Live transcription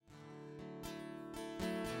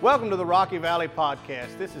Welcome to the Rocky Valley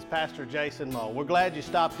Podcast. This is Pastor Jason Mull. We're glad you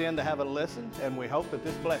stopped in to have a listen, and we hope that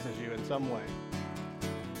this blesses you in some way.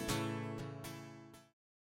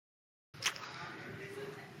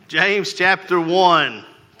 James chapter 1.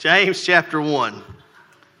 James chapter 1.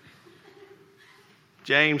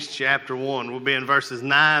 James chapter 1. We'll be in verses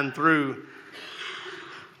 9 through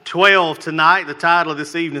 12 tonight. The title of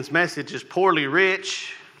this evening's message is Poorly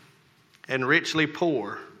Rich and Richly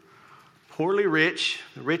Poor. Poorly rich,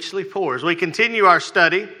 richly poor. As we continue our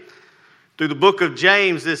study through the book of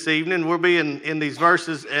James this evening, we'll be in these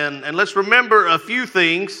verses, and let's remember a few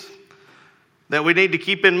things that we need to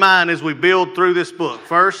keep in mind as we build through this book.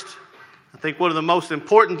 First, I think one of the most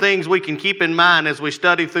important things we can keep in mind as we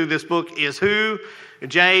study through this book is who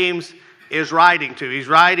James is writing to. He's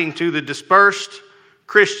writing to the dispersed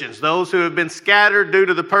Christians, those who have been scattered due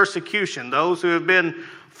to the persecution, those who have been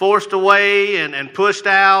forced away and pushed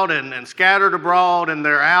out and scattered abroad, and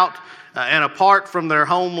they're out and apart from their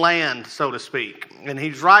homeland, so to speak. And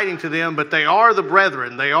he's writing to them, but they are the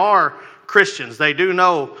brethren. They are Christians. They do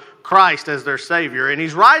know Christ as their Savior. And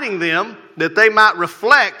he's writing them that they might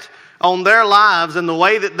reflect on their lives and the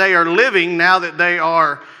way that they are living now that they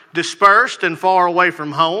are dispersed and far away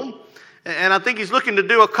from home. And I think he's looking to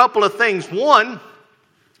do a couple of things. One,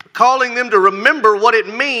 calling them to remember what it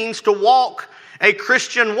means to walk a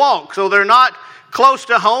Christian walk. So they're not close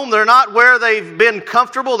to home. They're not where they've been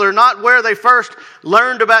comfortable. They're not where they first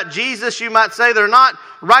learned about Jesus, you might say. They're not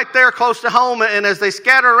right there close to home. And as they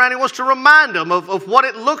scatter around, he wants to remind them of what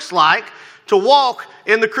it looks like to walk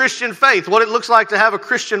in the Christian faith, what it looks like to have a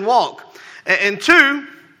Christian walk. And two,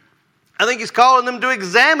 I think he's calling them to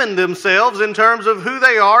examine themselves in terms of who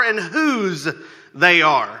they are and whose they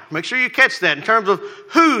are. Make sure you catch that in terms of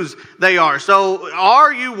whose they are. So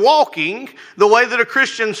are you walking the way that a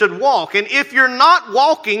Christian should walk? And if you're not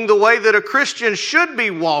walking the way that a Christian should be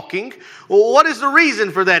walking, well, what is the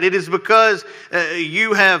reason for that? It is because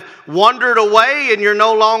you have wandered away and you're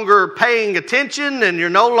no longer paying attention and you're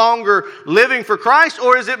no longer living for Christ?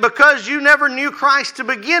 Or is it because you never knew Christ to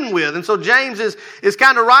begin with? And so James is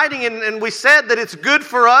kind of writing, and we said that it's good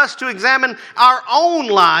for us to examine our own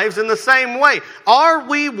lives in the same way. Are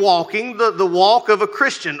we walking the walk of a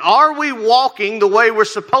Christian? Are we walking the way we're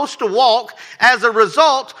supposed to walk as a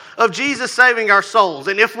result of Jesus saving our souls?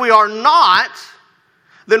 And if we are not,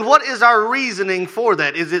 then what is our reasoning for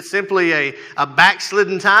that? Is it simply a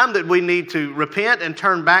backslidden time that we need to repent and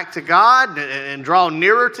turn back to God and draw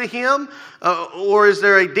nearer to Him? Or is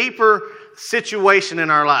there a deeper situation in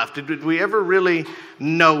our life? Did we ever really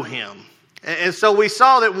know Him? And so we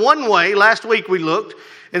saw that one way, last week we looked,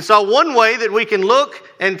 and so one way that we can look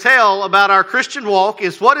and tell about our Christian walk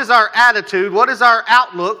is what is our attitude, what is our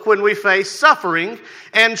outlook when we face suffering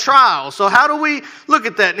and trials. So how do we look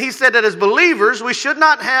at that? And he said that as believers, we should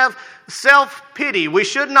not have self-pity. We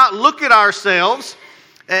should not look at ourselves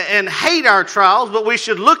and hate our trials, but we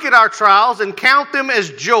should look at our trials and count them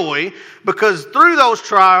as joy, because through those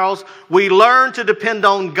trials, we learn to depend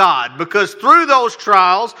on God. Because through those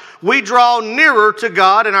trials, we draw nearer to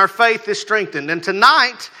God and our faith is strengthened. And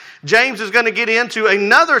tonight, James is going to get into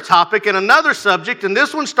another topic and another subject, and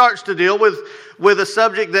this one starts to deal with a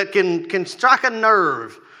subject that can strike a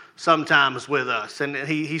nerve sometimes with us. And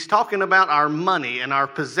he's talking about our money and our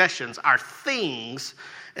possessions, our things.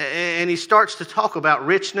 And he starts to talk about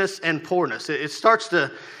richness and poorness. It starts to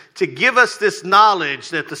give us this knowledge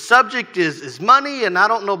that the subject is money. And I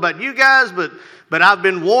don't know about you guys, but I've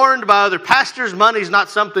been warned by other pastors, money's not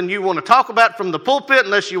something you want to talk about from the pulpit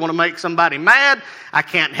unless you want to make somebody mad. I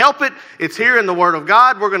can't help it. It's here in the Word of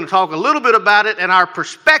God. We're going to talk a little bit about it and our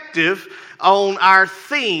perspective on our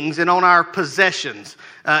things and on our possessions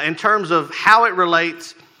in terms of how it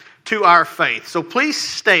relates to our faith. So please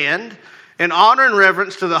stand in honor and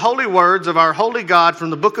reverence to the holy words of our holy God from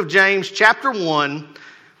the book of James, chapter 1,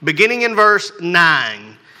 beginning in verse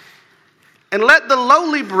 9. And let the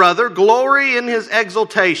lowly brother glory in his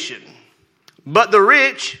exaltation, but the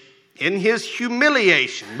rich in his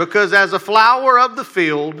humiliation, because as a flower of the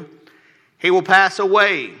field, he will pass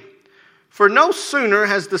away. For no sooner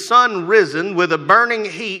has the sun risen with a burning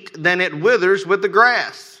heat than it withers with the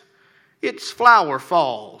grass. Its flower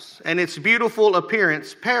falls, and its beautiful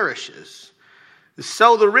appearance perishes.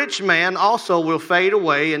 So the rich man also will fade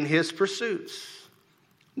away in his pursuits.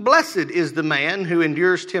 Blessed is the man who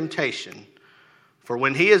endures temptation, for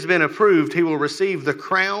when he has been approved, he will receive the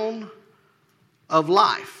crown of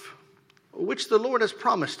life, which the Lord has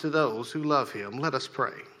promised to those who love him. Let us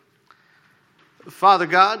pray. Father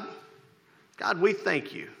God, we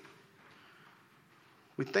thank you.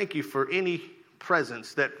 We thank you for any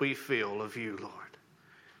presence that we feel of you, Lord.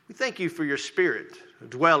 We thank you for your Spirit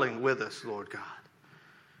dwelling with us, Lord God.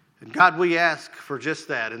 And God, we ask for just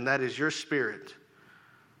that, and that is your Spirit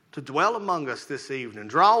to dwell among us this evening.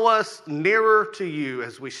 Draw us nearer to you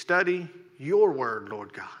as we study your word,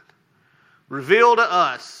 Lord God. Reveal to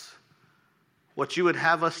us what you would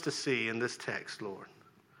have us to see in this text, Lord.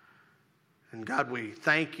 And God, we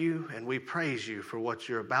thank you and we praise you for what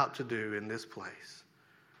you're about to do in this place.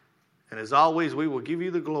 And as always, we will give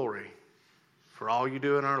you the glory for all you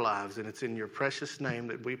do in our lives. And it's in your precious name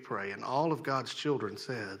that we pray. And all of God's children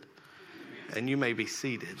said, and you may be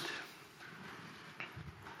seated.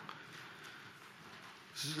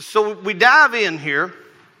 So we dive in here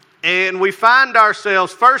and we find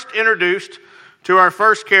ourselves first introduced to our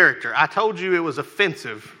first character. I told you it was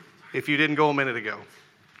offensive if you didn't go a minute ago.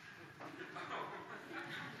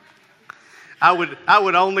 I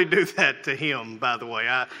would only do that to him, by the way.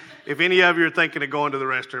 If any of you are thinking of going to the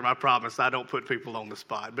restroom, I promise I don't put people on the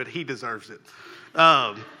spot, but he deserves it.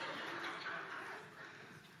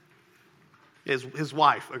 His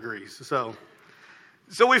wife agrees. So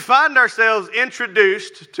we find ourselves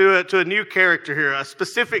introduced to a new character here, a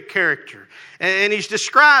specific character. And he's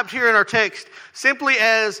described here in our text simply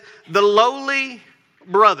as the lowly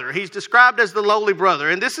brother. He's described as the lowly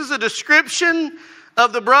brother. And this is a description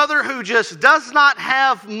of the brother who just does not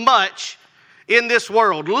have much in this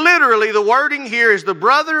world. Literally, the wording here is the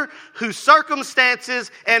brother whose circumstances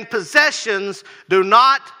and possessions do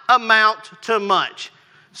not amount to much.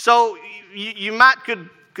 So you might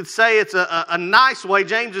could say it's a nice way.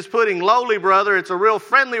 James is putting lowly brother. It's a real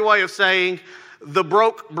friendly way of saying the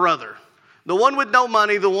broke brother. The one with no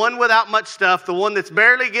money, the one without much stuff, the one that's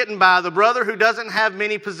barely getting by, the brother who doesn't have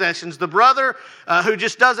many possessions, the brother who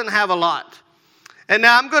just doesn't have a lot. And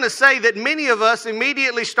now I'm going to say that many of us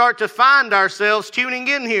immediately start to find ourselves tuning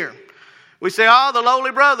in here. We say, oh, the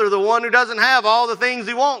lowly brother, the one who doesn't have all the things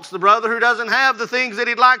he wants, the brother who doesn't have the things that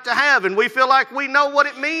he'd like to have. And we feel like we know what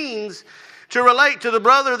it means to relate to the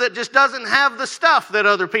brother that just doesn't have the stuff that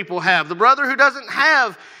other people have, the brother who doesn't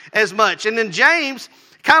have as much. And then James,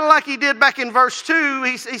 kind of like he did back in verse 2,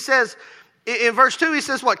 he says, in verse 2, he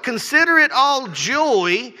says what? Consider it all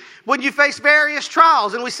joy when you face various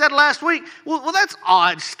trials. And we said last week, well, that's an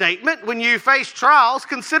odd statement. When you face trials,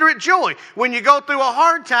 consider it joy. When you go through a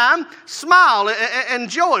hard time, smile and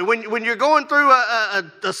joy. When you're going through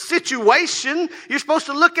a situation, you're supposed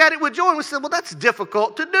to look at it with joy. And we said, well, that's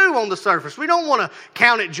difficult to do on the surface. We don't want to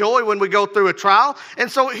count it joy when we go through a trial.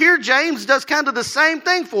 And so here James does kind of the same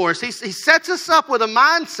thing for us. He sets us up with a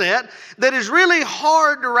mindset that is really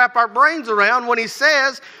hard to wrap our brains around when he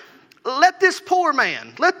says, let this poor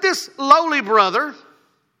man, let this lowly brother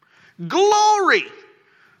glory,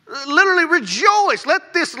 literally rejoice.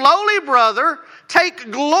 Let this lowly brother take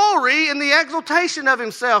glory in the exaltation of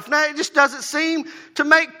himself. Now, it just doesn't seem to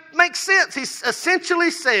make sense. He essentially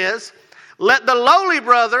says, let the lowly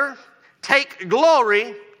brother take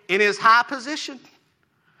glory in his high position.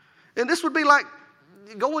 And this would be like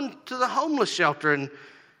going to the homeless shelter and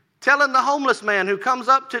telling the homeless man who comes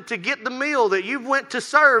up to get the meal that you've went to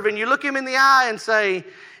serve, and you look him in the eye and say,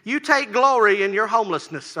 you take glory in your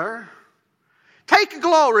homelessness, sir. Take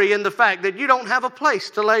glory in the fact that you don't have a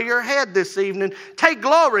place to lay your head this evening. Take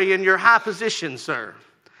glory in your high position, sir.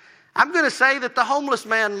 I'm going to say that the homeless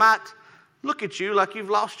man might look at you like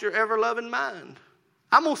you've lost your ever-loving mind.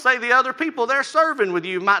 I'm going to say the other people they're serving with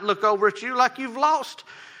you might look over at you like you've lost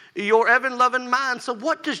your ever-loving mind. So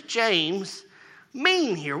what does James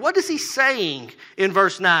mean here? What is he saying in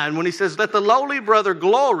verse 9 when he says, let the lowly brother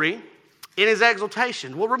glory in his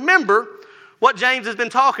exaltation? Well, remember what James has been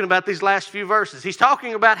talking about these last few verses. He's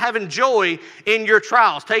talking about having joy in your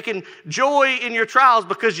trials, taking joy in your trials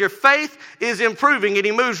because your faith is improving. And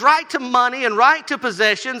he moves right to money and right to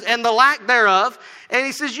possessions and the lack thereof. And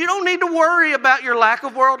he says, you don't need to worry about your lack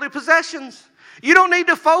of worldly possessions. You don't need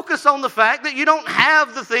to focus on the fact that you don't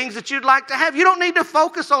have the things that you'd like to have. You don't need to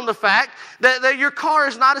focus on the fact that your car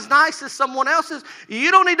is not as nice as someone else's. You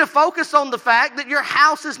don't need to focus on the fact that your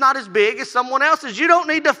house is not as big as someone else's. You don't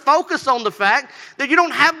need to focus on the fact that you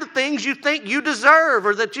don't have the things you think you deserve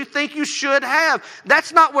or that you think you should have.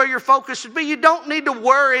 That's not where your focus should be. You don't need to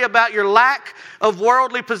worry about your lack of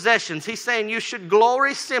worldly possessions. He's saying you should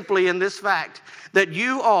glory simply in this fact that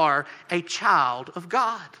you are a child of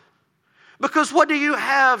God. Because what do you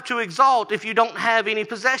have to exalt if you don't have any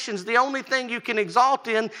possessions? The only thing you can exalt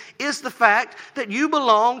in is the fact that you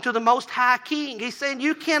belong to the Most High King. He's saying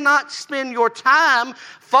you cannot spend your time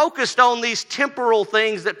focused on these temporal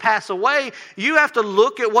things that pass away. You have to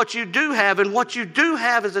look at what you do have, and what you do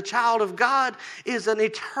have as a child of God is an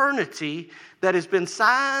eternity that has been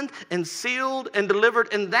signed and sealed and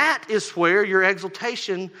delivered, and that is where your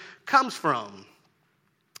exaltation comes from.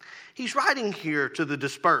 He's writing here to the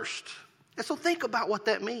dispersed. And so think about what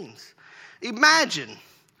that means. Imagine,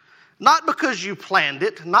 not because you planned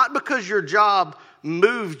it, not because your job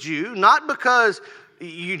moved you, not because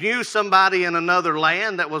you knew somebody in another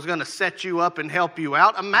land that was going to set you up and help you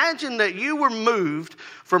out. Imagine that you were moved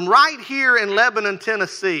from right here in Lebanon,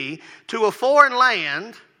 Tennessee, to a foreign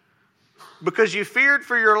land because you feared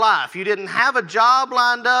for your life. You didn't have a job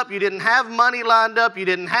lined up. You didn't have money lined up. You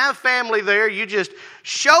didn't have family there. You just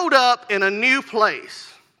showed up in a new place.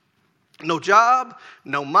 No job,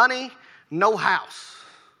 no money, no house.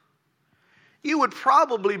 You would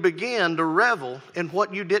probably begin to revel in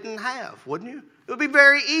what you didn't have, wouldn't you? It would be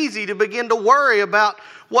very easy to begin to worry about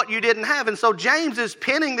what you didn't have. And so James is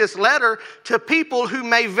penning this letter to people who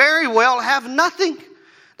may very well have nothing.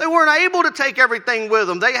 They weren't able to take everything with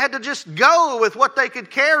them. They had to just go with what they could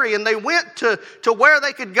carry, and they went to where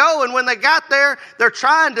they could go. And when they got there, they're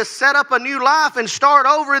trying to set up a new life and start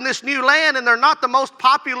over in this new land, and they're not the most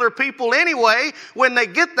popular people anyway when they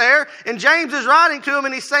get there. And James is writing to them,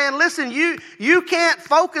 and he's saying, listen, you can't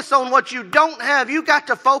focus on what you don't have. You got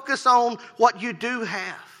to focus on what you do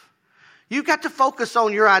have. You got to focus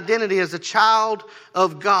on your identity as a child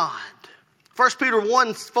of God. 1 Peter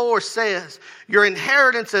 1:4 says, your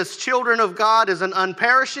inheritance as children of God is an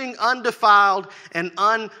unperishing, undefiled, and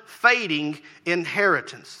unfading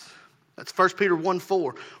inheritance. That's 1 Peter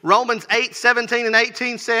 1:4. Romans 8:17 and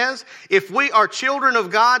 18 says, if we are children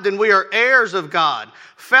of God, then we are heirs of God,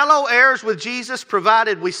 fellow heirs with Jesus,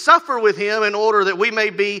 provided we suffer with him in order that we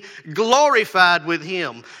may be glorified with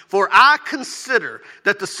him. For I consider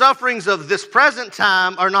that the sufferings of this present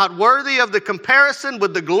time are not worthy of the comparison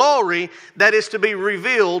with the glory that is to be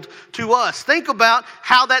revealed to us. Think about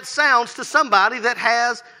how that sounds to somebody that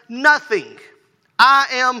has nothing. I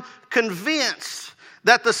am convinced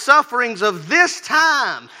that the sufferings of this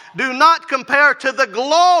time do not compare to the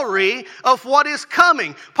glory of what is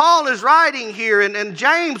coming. Paul is writing here, and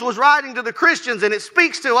James was writing to the Christians, and it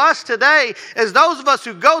speaks to us today as those of us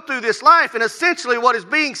who go through this life. And essentially what is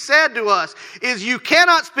being said to us is you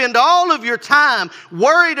cannot spend all of your time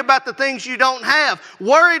worried about the things you don't have,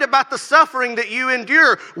 worried about the suffering that you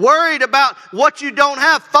endure, worried about what you don't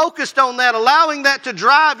have, focused on that, allowing that to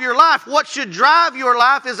drive your life. What should drive your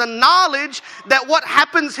life is a knowledge that what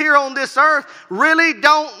happens here on this earth really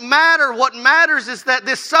don't matter. What matters is that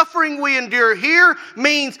this suffering we endure here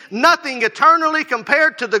means nothing eternally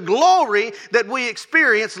compared to the glory that we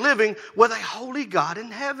experience living with a holy God in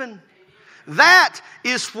heaven. That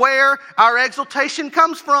is where our exaltation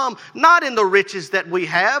comes from, not in the riches that we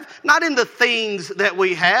have, not in the things that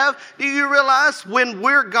we have. Do you realize when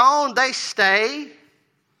we're gone, they stay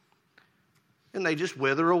and they just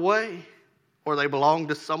wither away, or they belong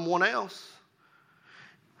to someone else?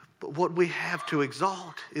 But what we have to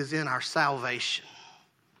exalt is in our salvation.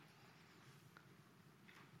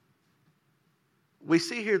 We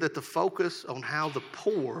see here that the focus on how the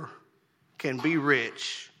poor can be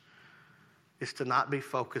rich is to not be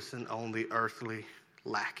focusing on the earthly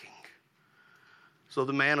lacking. So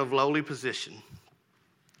the man of lowly position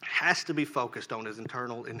has to be focused on his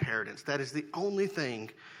eternal inheritance. That is the only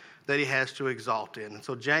thing that he has to exalt in. And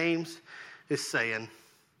so James is saying,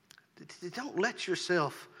 don't let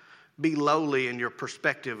yourself be lowly in your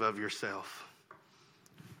perspective of yourself.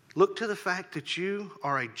 Look to the fact that you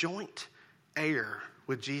are a joint heir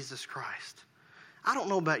with Jesus Christ. I don't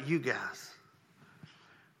know about you guys,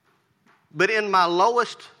 but in my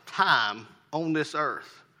lowest time on this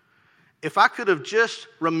earth, if I could have just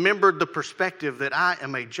remembered the perspective that I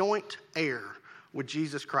am a joint heir with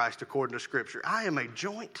Jesus Christ according to Scripture. I am a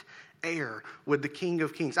joint heir with the King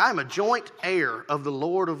of Kings. I am a joint heir of the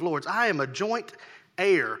Lord of Lords. I am a joint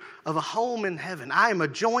heir of a home in heaven. I am a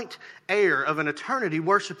joint heir of an eternity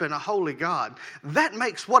worshiping a holy God. That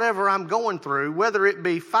makes whatever I'm going through, whether it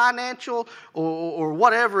be financial or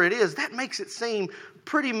whatever it is, that makes it seem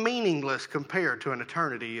pretty meaningless compared to an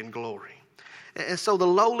eternity in glory. And so the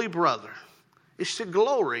lowly brother is to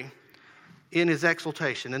glory in his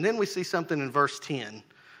exaltation. And then we see something in verse 10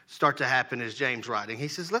 start to happen as James writing. He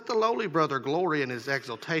says, let the lowly brother glory in his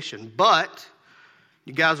exaltation, but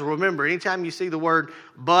You guys will remember, anytime you see the word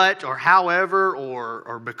but or however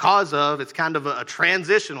or because of, it's kind of a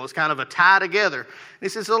transitional. It's kind of a tie together. And he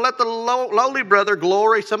says, so let the lowly brother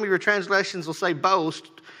glory. Some of your translations will say boast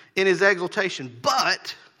in his exaltation.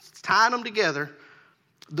 But, it's tying them together,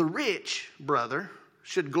 the rich brother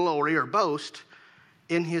should glory or boast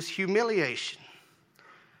in his humiliation.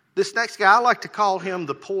 This next guy, I like to call him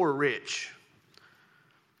the poor rich.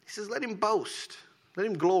 He says, let him boast. Let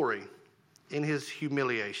him glory in his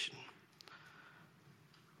humiliation.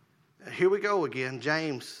 Here we go again.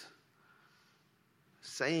 James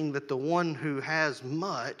saying that the one who has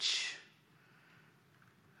much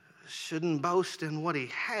shouldn't boast in what he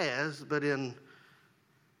has, but in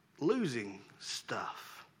losing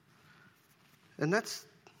stuff. And that's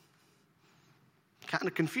kind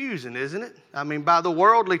of confusing, isn't it? I mean, by the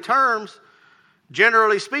worldly terms,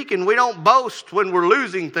 generally speaking, we don't boast when we're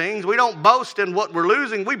losing things. We don't boast in what we're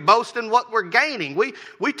losing. We boast in what we're gaining.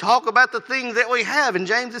 We talk about the things that we have. And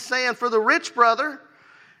James is saying for the rich brother,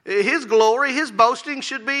 his glory, his boasting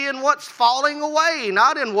should be in what's falling away,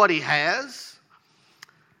 not in what he has.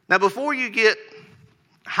 Now, before you get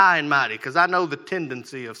high and mighty, because I know the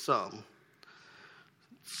tendency of some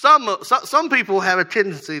people have a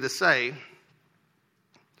tendency to say,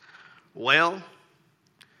 well,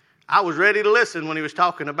 I was ready to listen when he was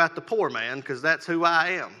talking about the poor man because that's who I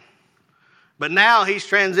am. But now he's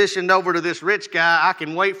transitioned over to this rich guy. I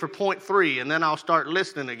can wait for point 3 and then I'll start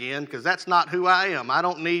listening again because that's not who I am. I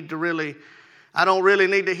don't really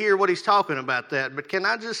need to hear what he's talking about that. But can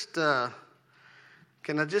I just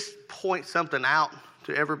point something out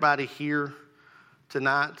to everybody here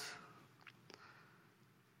tonight?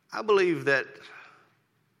 I believe that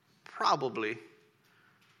probably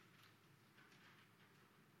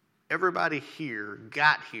everybody here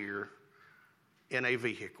got here in a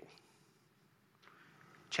vehicle.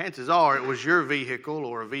 Chances are it was your vehicle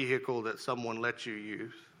or a vehicle that someone let you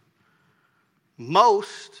use.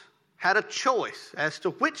 Most had a choice as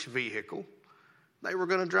to which vehicle they were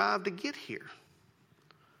going to drive to get here.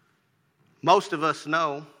 Most of us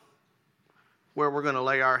know where we're going to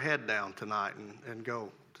lay our head down tonight and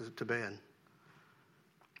go to bed.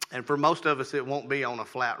 And for most of us, it won't be on a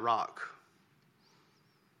flat rock.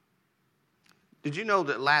 Did you know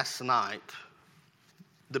that last night,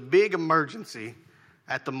 the big emergency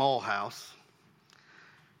at the Mull house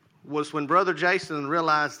was when Brother Jason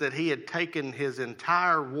realized that he had taken his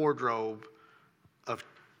entire wardrobe of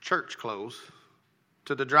church clothes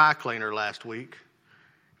to the dry cleaner last week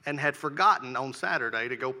and had forgotten on Saturday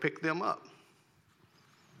to go pick them up.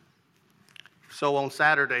 So on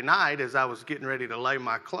Saturday night, as I was getting ready to lay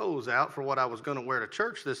my clothes out for what I was going to wear to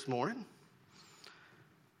church this morning,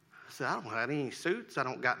 I said, I don't have any suits. I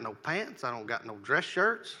don't got no pants. I don't got no dress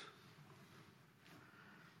shirts.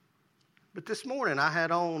 But this morning I had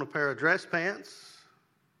on a pair of dress pants,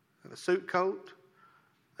 and a suit coat,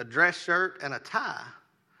 a dress shirt, and a tie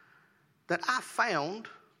that I found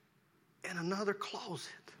in another closet.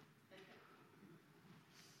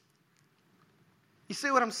 You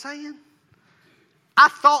see what I'm saying? I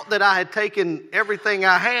thought that I had taken everything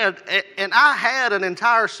I had, and I had an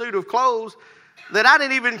entire suit of clothes that I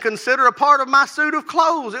didn't even consider a part of my suit of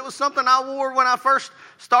clothes. It was something I wore when I first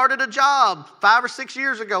started a job 5 or 6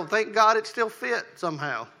 years ago. Thank God it still fit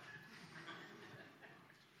somehow.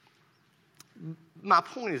 My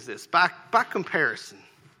point is this. By comparison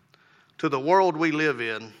to the world we live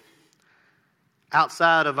in,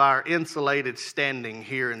 outside of our insulated standing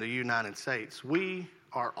here in the United States, we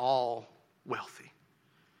are all wealthy.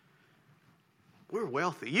 We're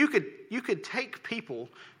wealthy. You could take people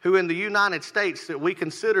who in the United States that we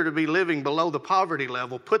consider to be living below the poverty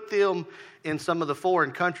level, put them in some of the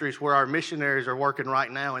foreign countries where our missionaries are working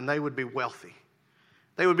right now, and they would be wealthy.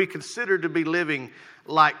 They would be considered to be living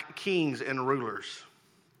like kings and rulers.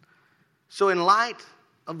 So in light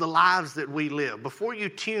of the lives that we live, before you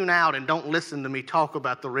tune out and don't listen to me talk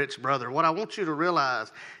about the rich brother, what I want you to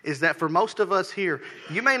realize is that for most of us here,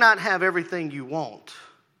 you may not have everything you want.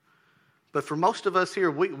 But for most of us here,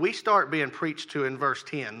 we start being preached to in verse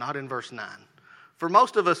 10, not in verse 9. For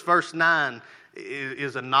most of us, verse 9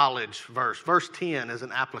 is a knowledge verse. Verse 10 is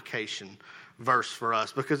an application verse for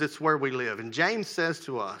us because it's where we live. And James says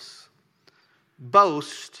to us,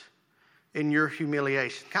 boast in your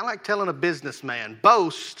humiliation. Kind of like telling a businessman,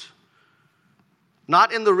 boast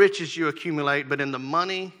not in the riches you accumulate, but in the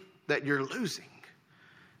money that you're losing.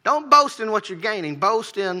 Don't boast in what you're gaining.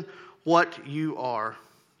 Boast in what you are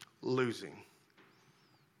losing.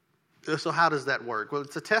 So how does that work? Well,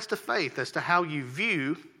 it's a test of faith as to how you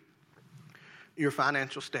view your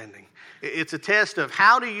financial standing. It's a test of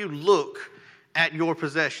how do you look at your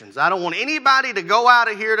possessions. I don't want anybody to go out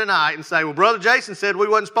of here tonight and say, well, Brother Jason said we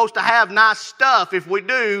wasn't supposed to have nice stuff. If we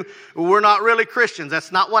do, we're not really Christians.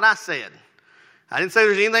 That's not what I said. I didn't say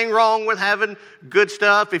there's anything wrong with having good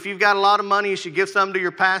stuff. If you've got a lot of money, you should give some to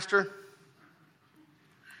your pastor.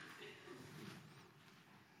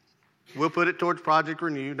 We'll put it towards Project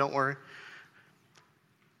Renew, don't worry.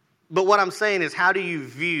 But what I'm saying is, how do you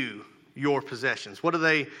view your possessions? What do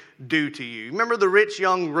they do to you? Remember the rich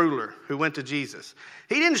young ruler who went to Jesus?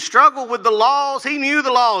 He didn't struggle with the laws. He knew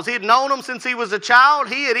the laws. He had known them since he was a child.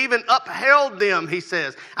 He had even upheld them, he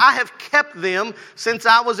says. I have kept them since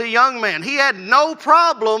I was a young man. He had no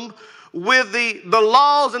problem with the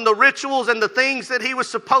laws and the rituals and the things that he was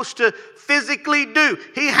supposed to physically do.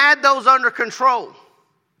 He had those under control.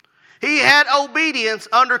 He had obedience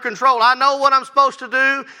under control. I know what I'm supposed to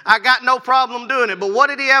do. I got no problem doing it. But what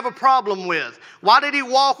did he have a problem with? Why did he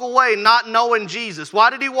walk away not knowing Jesus? Why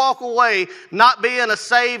did he walk away not being a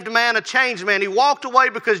saved man, a changed man? He walked away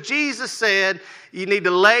because Jesus said, you need to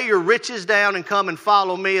lay your riches down and come and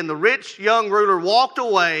follow me. And the rich young ruler walked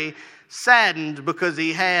away saddened because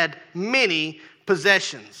he had many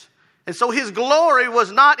possessions. And so his glory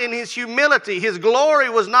was not in his humility. His glory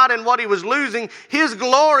was not in what he was losing. His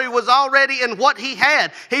glory was already in what he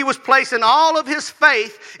had. He was placing all of his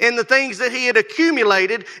faith in the things that he had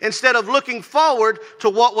accumulated instead of looking forward to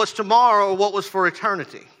what was tomorrow or what was for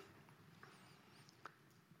eternity.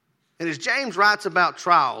 And as James writes about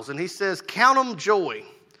trials, and he says, count them joy.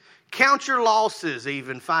 Count your losses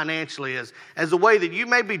even financially as a way that you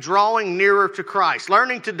may be drawing nearer to Christ,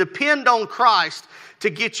 learning to depend on Christ to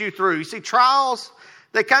get you through. You see, trials,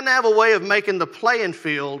 they kind of have a way of making the playing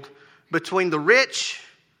field between the rich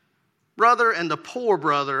brother and the poor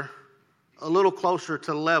brother a little closer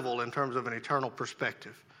to level in terms of an eternal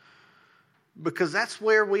perspective. Because that's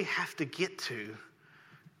where we have to get to.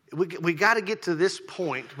 We got to get to this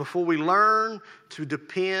point before we learn to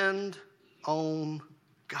depend on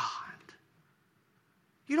God.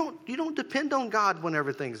 You don't depend on God when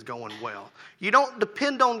everything's going well. You don't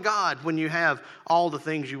depend on God when you have all the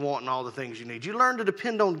things you want and all the things you need. You learn to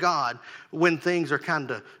depend on God when things are kind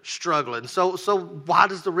of struggling. So why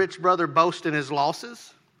does the rich brother boast in his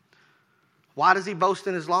losses? Why does he boast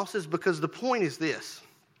in his losses? Because the point is this.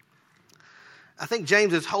 I think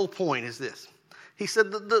James's whole point is this. He said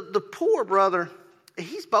the poor brother,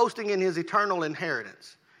 he's boasting in his eternal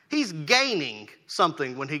inheritance. He's gaining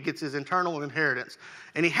something when he gets his eternal inheritance,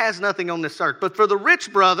 and he has nothing on this earth. But for the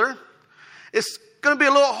rich brother, it's going to be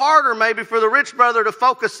a little harder maybe for the rich brother to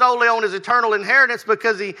focus solely on his eternal inheritance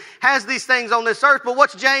because he has these things on this earth. But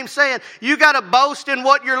what's James saying? You got to boast in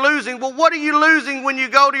what you're losing. Well, what are you losing when you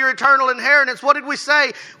go to your eternal inheritance? What did we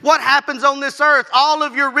say? What happens on this earth? All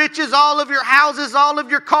of your riches, all of your houses, all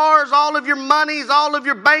of your cars, all of your monies, all of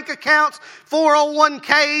your bank accounts,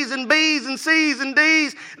 401ks and B's and C's and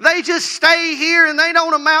D's, they just stay here and they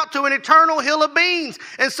don't amount to an eternal hill of beans.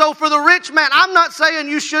 And so for the rich man, I'm not saying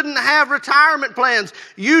you shouldn't have retirement plans.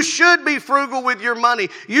 You should be frugal with your money.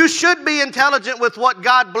 You should be intelligent with what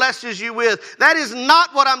God blesses you with. That is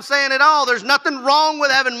not what I'm saying at all. There's nothing wrong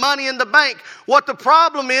with having money in the bank. What the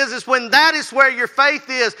problem is when that is where your faith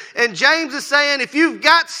is. And James is saying if you've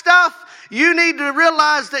got stuff, you need to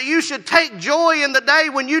realize that you should take joy in the day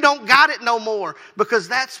when you don't got it no more, because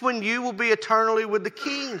that's when you will be eternally with the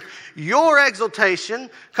King. Your exaltation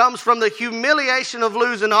comes from the humiliation of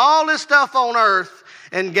losing all this stuff on earth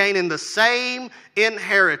and gaining the same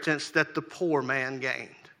inheritance that the poor man gained.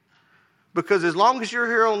 Because as long as you're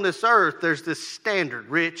here on this earth, there's this standard,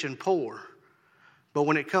 rich and poor. But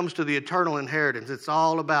when it comes to the eternal inheritance, it's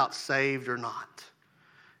all about saved or not.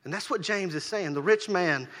 And that's what James is saying. The rich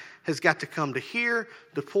man has got to come to here,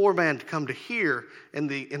 the poor man to come to here, and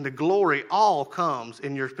the glory all comes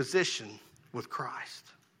in your position with Christ.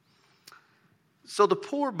 So the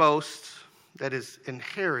poor boasts that his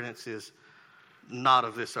inheritance is not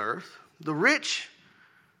of this earth. The rich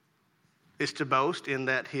is to boast in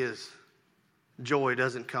that his joy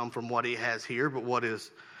doesn't come from what he has here, but what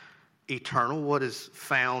is eternal, what is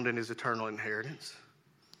found in his eternal inheritance.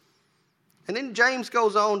 And then James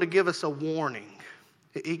goes on to give us a warning.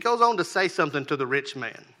 He goes on to say something to the rich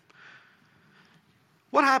man.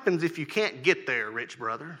 What happens if you can't get there, rich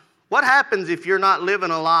brother? What happens if you're not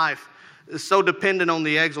living a life so dependent on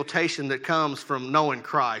the exaltation that comes from knowing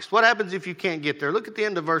Christ? What happens if you can't get there? Look at the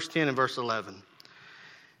end of verse 10 and verse 11.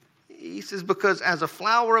 He says, because as a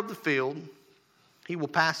flower of the field, he will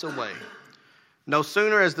pass away. No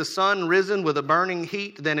sooner has the sun risen with a burning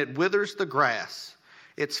heat than it withers the grass.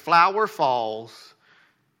 Its flower falls,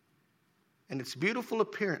 and its beautiful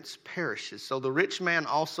appearance perishes. So the rich man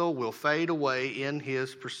also will fade away in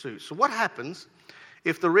his pursuit. So what happens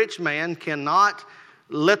if the rich man cannot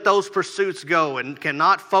let those pursuits go and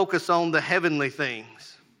cannot focus on the heavenly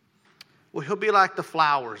things? Well, he'll be like the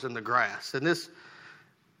flowers and the grass. And this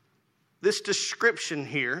description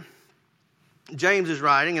here, James is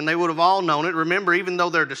writing, and they would have all known it. Remember, even though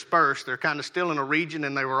they're dispersed, they're kind of still in a region,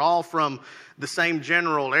 and they were all from the same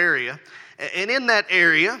general area. And in that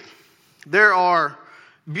area, there are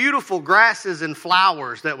beautiful grasses and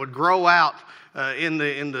flowers that would grow out in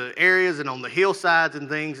the areas and on the hillsides and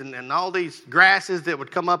things, and all these grasses that would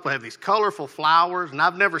come up and have these colorful flowers. And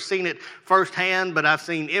I've never seen it firsthand, but I've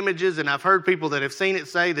seen images, and I've heard people that have seen it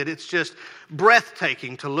say that it's just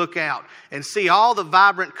breathtaking to look out and see all the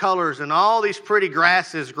vibrant colors and all these pretty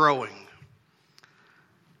grasses growing.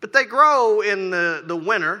 But they grow in the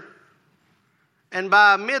winter, and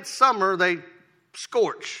by midsummer they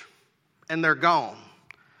scorch and they're gone.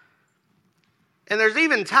 And there's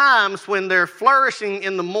even times when they're flourishing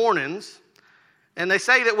in the mornings, and they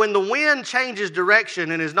say that when the wind changes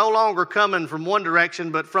direction and is no longer coming from one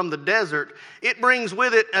direction but from the desert, it brings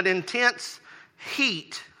with it an intense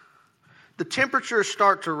heat. The temperatures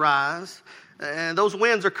start to rise, and those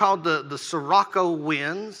winds are called the Sirocco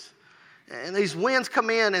winds. And these winds come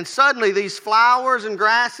in, and suddenly these flowers and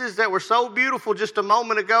grasses that were so beautiful just a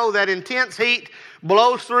moment ago, that intense heat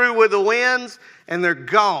blows through with the winds, and they're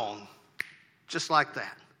gone. Just like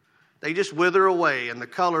that. They just wither away, and the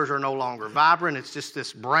colors are no longer vibrant. It's just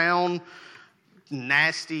this brown,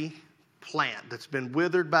 nasty plant that's been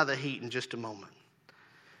withered by the heat in just a moment.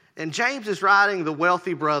 And James is writing the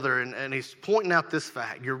wealthy brother, and he's pointing out this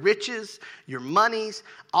fact. Your riches, your monies,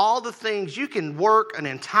 all the things, you can work an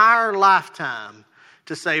entire lifetime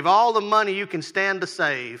to save all the money you can stand to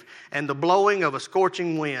save, and the blowing of a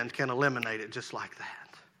scorching wind can eliminate it just like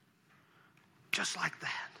that. Just like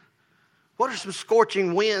that. What are some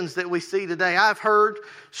scorching winds that we see today? I've heard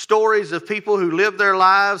stories of people who live their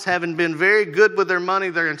lives having been very good with their money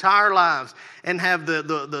their entire lives and have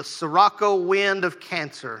the Sirocco wind of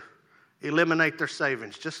cancer eliminate their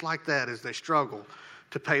savings just like that as they struggle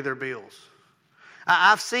to pay their bills.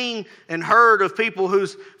 I've seen and heard of people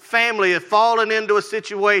whose family have fallen into a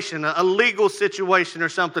situation, a legal situation or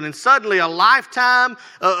something, and suddenly a lifetime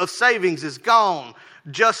of savings is gone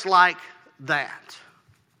just like that.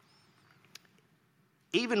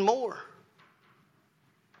 Even more,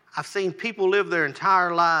 I've seen people live their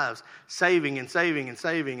entire lives saving and saving and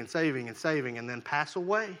saving and saving and saving, and then pass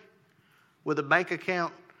away with a bank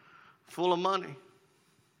account full of money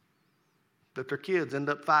that their kids end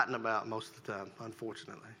up fighting about most of the time,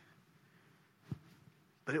 unfortunately.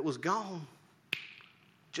 But it was gone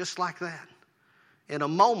just like that. In a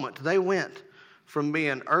moment, they went from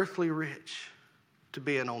being earthly rich to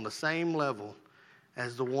being on the same level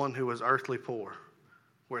as the one who was earthly poor,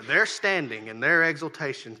 where their standing and their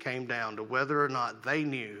exaltation came down to whether or not they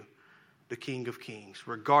knew the King of Kings,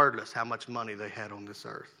 regardless how much money they had on this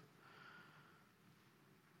earth.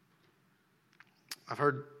 I've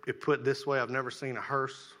heard it put this way: I've never seen a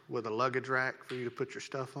hearse with a luggage rack for you to put your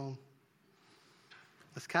stuff on.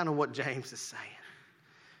 That's kind of what James is saying.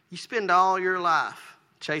 You spend all your life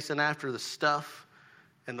chasing after the stuff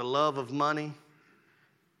and the love of money,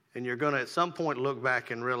 and you're going to at some point look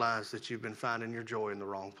back and realize that you've been finding your joy in the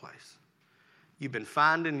wrong place. You've been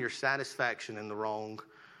finding your satisfaction in the wrong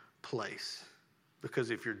place. Because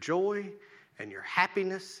if your joy and your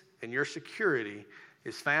happiness and your security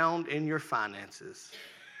is found in your finances,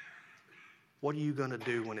 what are you going to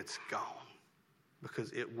do when it's gone?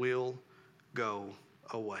 Because it will go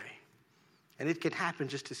away. And it can happen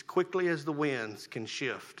just as quickly as the winds can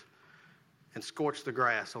shift and scorch the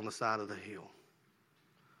grass on the side of the hill.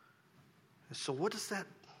 So what does that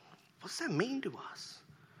mean to us?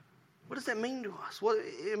 What does that mean to us? Well,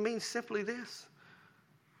 it means simply this.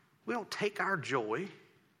 We don't take our joy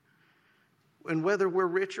in whether we're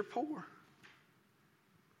rich or poor,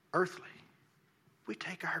 earthly. We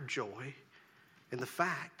take our joy in the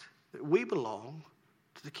fact that we belong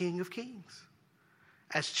to the King of Kings.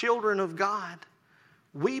 As children of God,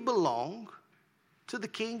 we belong to the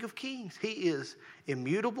King of Kings. He is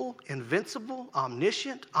immutable, invincible,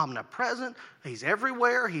 omniscient, omnipresent. He's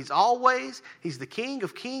everywhere. He's always. He's the King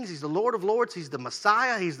of Kings. He's the Lord of Lords. He's the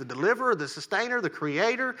Messiah. He's the deliverer, the sustainer, the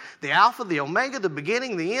creator, the Alpha, the Omega, the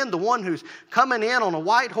beginning, the end, the one who's coming in on a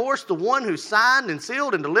white horse, the one who signed and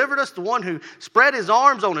sealed and delivered us, the one who spread his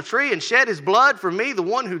arms on a tree and shed his blood for me, the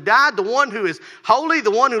one who died, the one who is holy,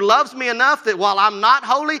 the one who loves me enough that while I'm not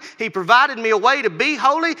holy, he provided me a way to be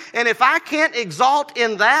holy. And if I can't exalt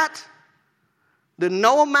in that, then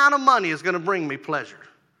no amount of money is going to bring me pleasure.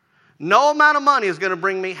 No amount of money is going to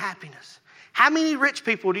bring me happiness. How many rich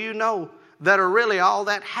people do you know that are really all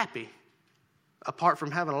that happy apart from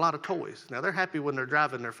having a lot of toys? Now, they're happy when they're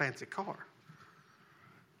driving their fancy car.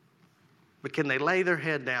 But can they lay their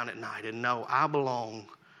head down at night and know, I belong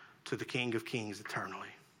to the King of Kings eternally?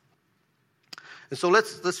 And so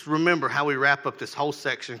let's remember how we wrap up this whole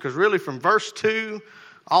section, because really from verse 2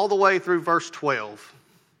 all the way through verse 12,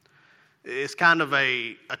 it's kind of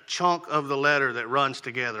a chunk of the letter that runs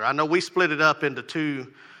together. I know we split it up into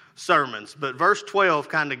 2 sermons, but verse 12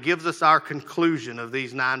 kind of gives us our conclusion of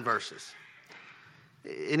these 9 verses.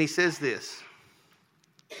 And he says this: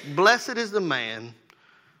 blessed is the man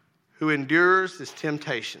who endures his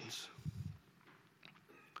temptations.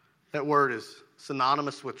 That word is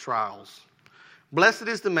synonymous with trials. Blessed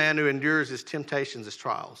is the man who endures his temptations as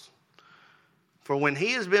trials. For when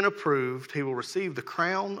he has been approved, he will receive the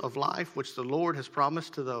crown of life which the Lord has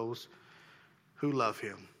promised to those who love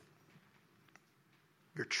him.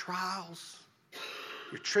 Your trials,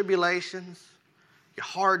 your tribulations, your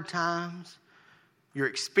hard times, your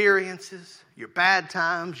experiences, your bad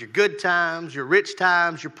times, your good times, your rich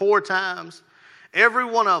times, your poor times, every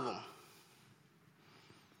one of them,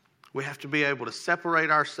 we have to be able to separate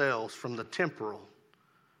ourselves from the temporal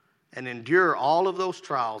and endure all of those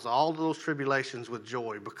trials, all of those tribulations with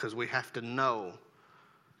joy, because we have to know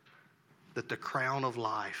that the crown of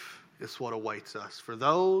life is what awaits us. For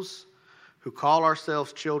those who call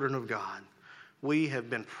ourselves children of God, we have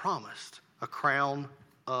been promised a crown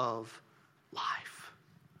of life.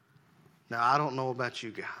 Now, I don't know about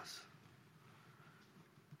you guys,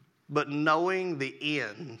 but knowing the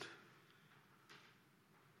end,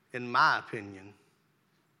 in my opinion,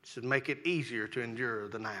 should make it easier to endure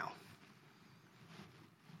the now.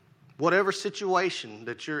 Whatever situation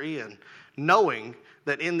that you're in, knowing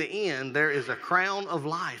that in the end there is a crown of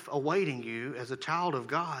life awaiting you as a child of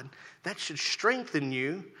God, that should strengthen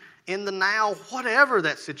you in the now, whatever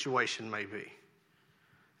that situation may be.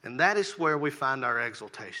 And that is where we find our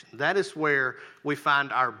exaltation. That is where we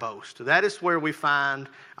find our boast. That is where we find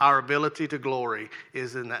our ability to glory,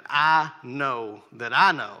 is in that I know that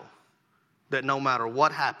no matter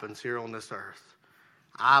what happens here on this earth,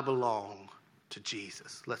 I belong to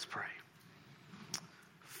Jesus. Let's pray.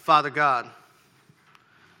 Father God,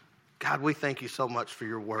 we thank you so much for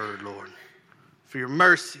your word, Lord, for your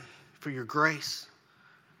mercy, for your grace,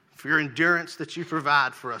 for your endurance that you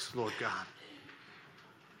provide for us, Lord God.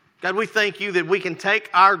 God, we thank you that we can take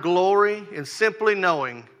our glory in simply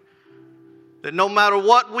knowing that no matter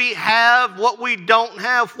what we have, what we don't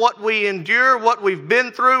have, what we endure, what we've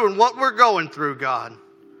been through, and what we're going through, God,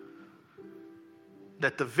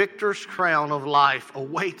 that the victor's crown of life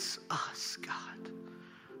awaits us, God,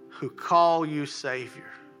 who call you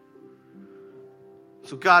Savior.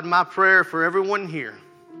 So, God, my prayer for everyone here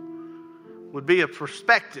would be a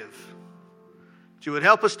perspective that you would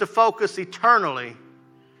help us to focus eternally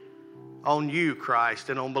on you,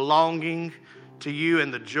 Christ, and on belonging to you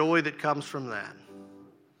and the joy that comes from that.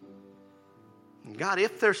 And God,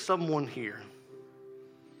 if there's someone here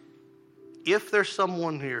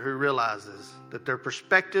who realizes that their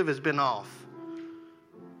perspective has been off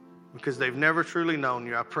because they've never truly known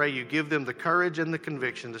you, I pray you give them the courage and the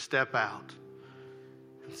conviction to step out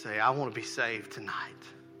and say, I want to be saved tonight.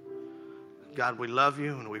 God, we love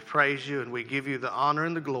you and we praise you and we give you the honor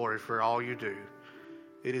and the glory for all you do.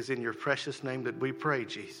 It is in your precious name that we pray,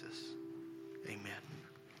 Jesus. Amen.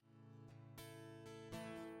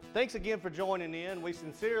 Thanks again for joining in. We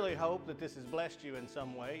sincerely hope that this has blessed you in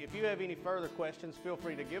some way. If you have any further questions, feel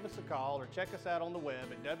free to give us a call or check us out on the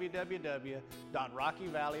web at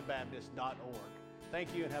www.rockyvalleybaptist.org.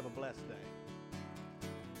 Thank you and have a blessed day.